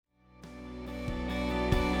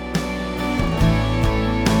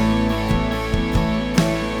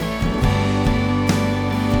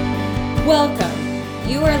Welcome.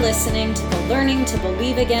 You are listening to the Learning to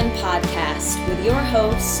Believe Again podcast with your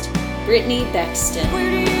host, Brittany Bexton. Where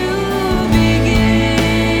do you begin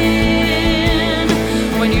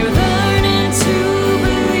when you're learning to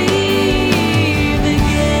believe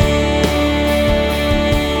again?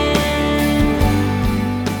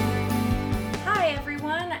 Hi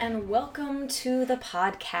everyone, and welcome to the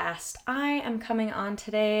podcast. I am coming on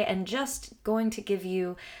today and just going to give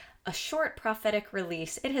you a short prophetic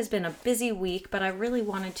release. It has been a busy week, but I really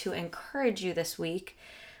wanted to encourage you this week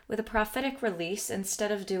with a prophetic release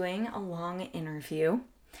instead of doing a long interview.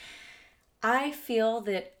 I feel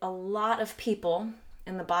that a lot of people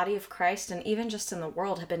in the body of Christ and even just in the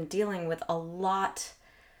world have been dealing with a lot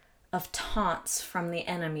of taunts from the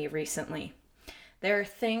enemy recently. There are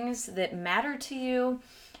things that matter to you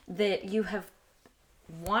that you have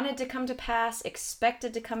wanted to come to pass,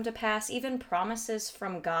 expected to come to pass, even promises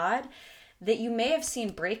from God that you may have seen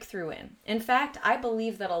breakthrough in. In fact, I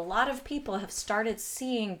believe that a lot of people have started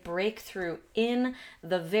seeing breakthrough in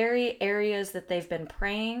the very areas that they've been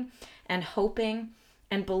praying and hoping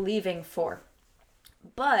and believing for.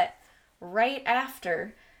 But right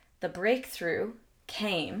after the breakthrough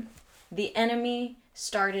came, the enemy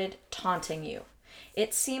started taunting you.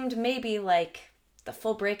 It seemed maybe like the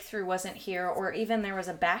full breakthrough wasn't here, or even there was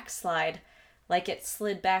a backslide, like it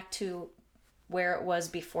slid back to where it was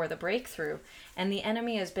before the breakthrough. And the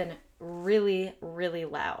enemy has been really, really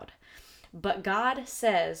loud. But God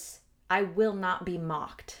says, I will not be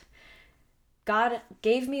mocked. God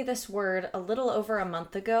gave me this word a little over a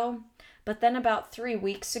month ago, but then about 3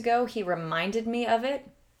 weeks ago, he reminded me of it,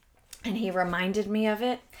 and he reminded me of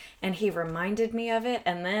it, and he reminded me of it,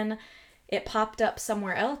 and then it popped up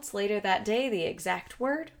somewhere else later that day, the exact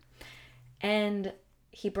word, and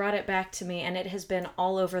he brought it back to me, and it has been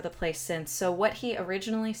all over the place since. So what he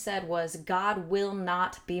originally said was, God will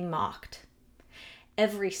not be mocked.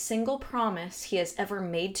 Every single promise he has ever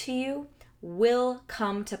made to you will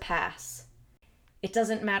come to pass. It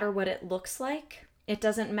doesn't matter what it looks like. It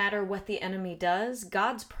doesn't matter what the enemy does.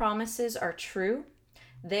 God's promises are true.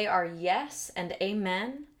 They are yes and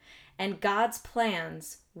amen. And God's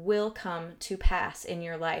plans will come to pass in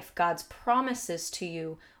your life. God's promises to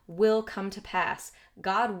you will come to pass.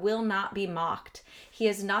 God will not be mocked. He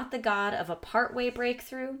is not the God of a partway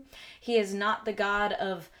breakthrough. He is not the God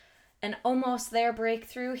of an almost there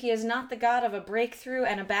breakthrough. He is not the God of a breakthrough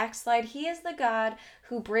and a backslide. He is the God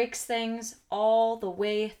who breaks things all the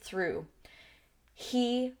way through.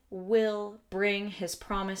 He will bring his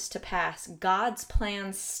promise to pass. God's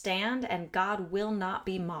plans stand, and God will not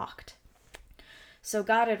be mocked. So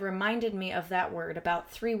God had reminded me of that word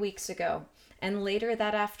about 3 weeks ago. And later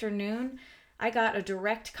that afternoon, I got a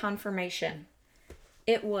direct confirmation.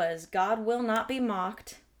 It was, God will not be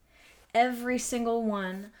mocked. Every single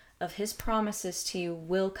one of his promises to you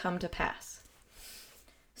will come to pass.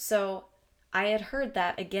 So I had heard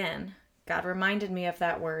that again. God reminded me of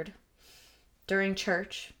that word during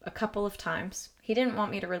church a couple of times. He didn't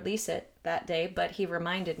want me to release it that day, but he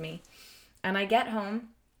reminded me. And I get home,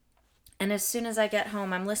 and as soon as I get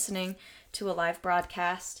home, I'm listening to a live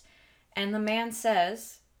broadcast, and the man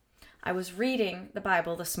says, I was reading the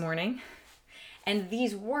Bible this morning, and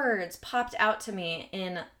these words popped out to me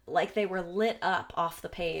in like they were lit up off the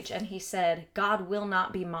page, and he said, God will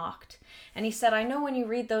not be mocked. And he said, I know when you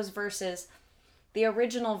read those verses, the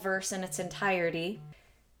original verse in its entirety,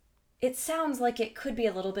 it sounds like it could be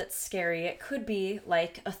a little bit scary. It could be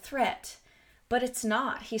like a threat, but it's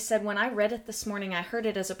not. He said, when I read it this morning, I heard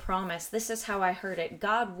it as a promise. This is how I heard it.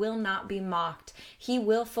 God will not be mocked. He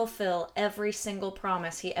will fulfill every single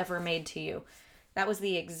promise he ever made to you. That was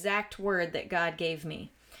the exact word that God gave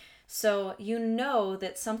me. So you know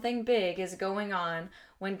that something big is going on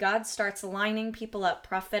when God starts lining people up,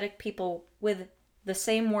 prophetic people, with the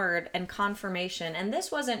same word and confirmation. And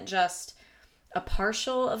this wasn't just a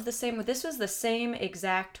partial of the same word. This was the same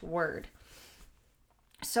exact word.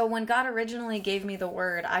 So when God originally gave me the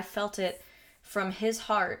word, I felt it from his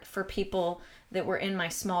heart for people that were in my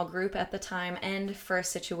small group at the time and for a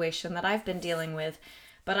situation that I've been dealing with.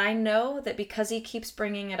 But I know that because he keeps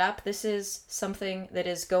bringing it up, this is something that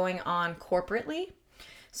is going on corporately.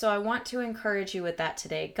 So I want to encourage you with that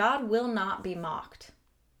today. God will not be mocked.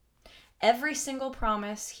 Every single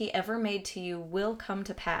promise he ever made to you will come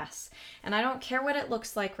to pass. And I don't care what it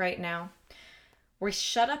looks like right now. We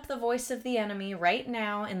shut up the voice of the enemy right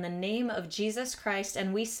now in the name of Jesus Christ,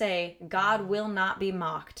 and we say, God will not be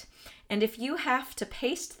mocked. And if you have to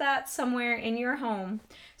paste that somewhere in your home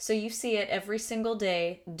so you see it every single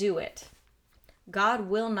day, do it. God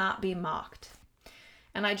will not be mocked.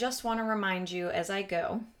 And I just want to remind you as I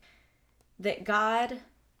go that God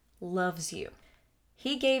loves you.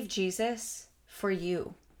 He gave Jesus for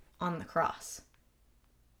you on the cross.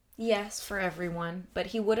 Yes, for everyone, but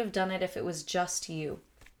he would have done it if it was just you.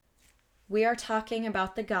 We are talking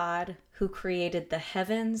about the God who created the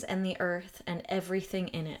heavens and the earth and everything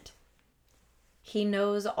in it. He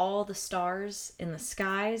knows all the stars in the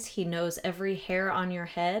skies. He knows every hair on your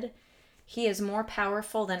head. He is more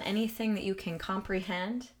powerful than anything that you can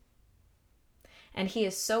comprehend. And he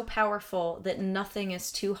is so powerful that nothing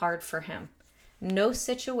is too hard for him. No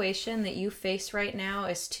situation that you face right now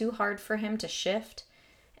is too hard for him to shift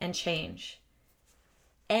and change.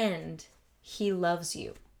 And he loves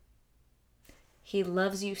you. He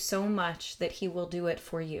loves you so much that he will do it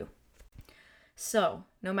for you. So,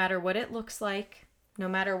 no matter what it looks like, no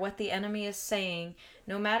matter what the enemy is saying,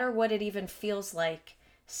 no matter what it even feels like,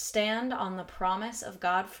 stand on the promise of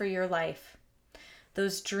God for your life.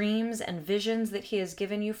 Those dreams and visions that he has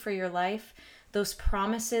given you for your life, those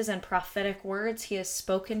promises and prophetic words he has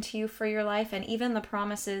spoken to you for your life, and even the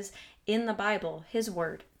promises in the Bible, his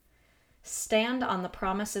word. Stand on the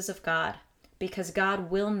promises of God, because God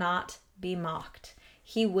will not be mocked.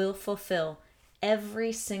 He will fulfill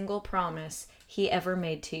every single promise he ever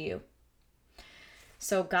made to you.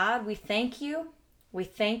 So God, we thank you. We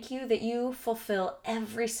thank you that you fulfill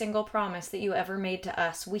every single promise that you ever made to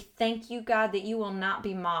us. We thank you, God, that you will not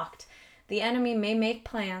be mocked. The enemy may make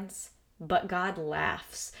plans, but God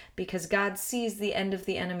laughs because God sees the end of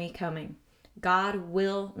the enemy coming. God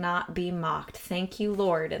will not be mocked. Thank you,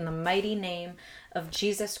 Lord, in the mighty name of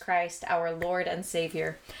Jesus Christ, our Lord and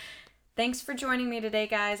Savior. Thanks for joining me today,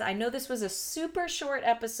 guys. I know this was a super short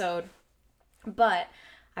episode, but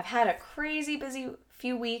I've had a crazy busy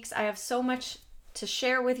few weeks. I have so much to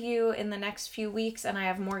share with you in the next few weeks, and I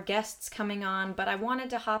have more guests coming on, but I wanted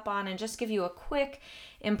to hop on and just give you a quick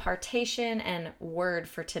impartation and word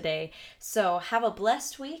for today. So have a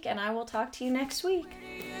blessed week, and I will talk to you next week.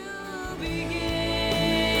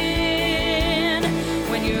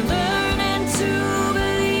 When you're learning to